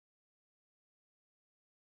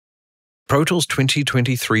Pro Tools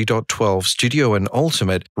 2023.12 Studio and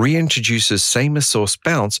Ultimate reintroduces same as source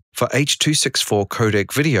bounce for H.264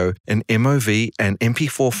 codec video in MOV and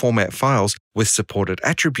MP4 format files with supported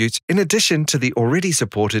attributes in addition to the already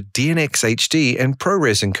supported DNX HD and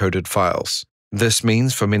ProRes encoded files. This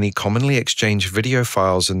means for many commonly exchanged video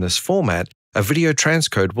files in this format, a video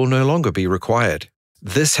transcode will no longer be required.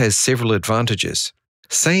 This has several advantages.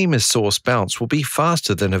 Same as source bounce will be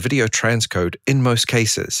faster than a video transcode in most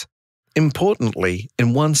cases. Importantly,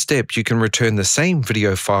 in one step you can return the same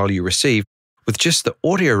video file you received with just the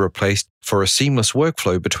audio replaced for a seamless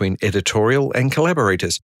workflow between editorial and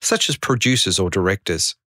collaborators, such as producers or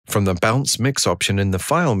directors. From the Bounce Mix option in the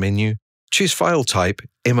File menu, choose File Type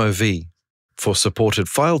MOV. For supported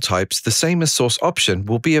file types, the same as source option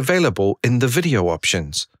will be available in the Video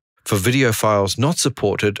options. For video files not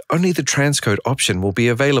supported, only the transcode option will be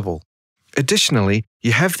available. Additionally,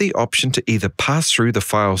 you have the option to either pass through the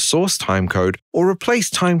file's source timecode or replace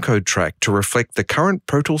timecode track to reflect the current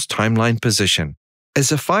Pro Tools timeline position.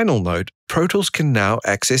 As a final note, Pro Tools can now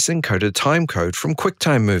access encoded timecode from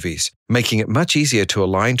QuickTime movies, making it much easier to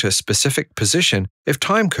align to a specific position if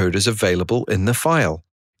timecode is available in the file.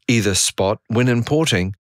 Either spot when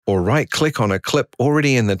importing, or right-click on a clip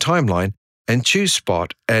already in the timeline and choose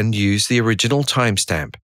Spot and use the original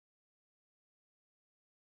timestamp.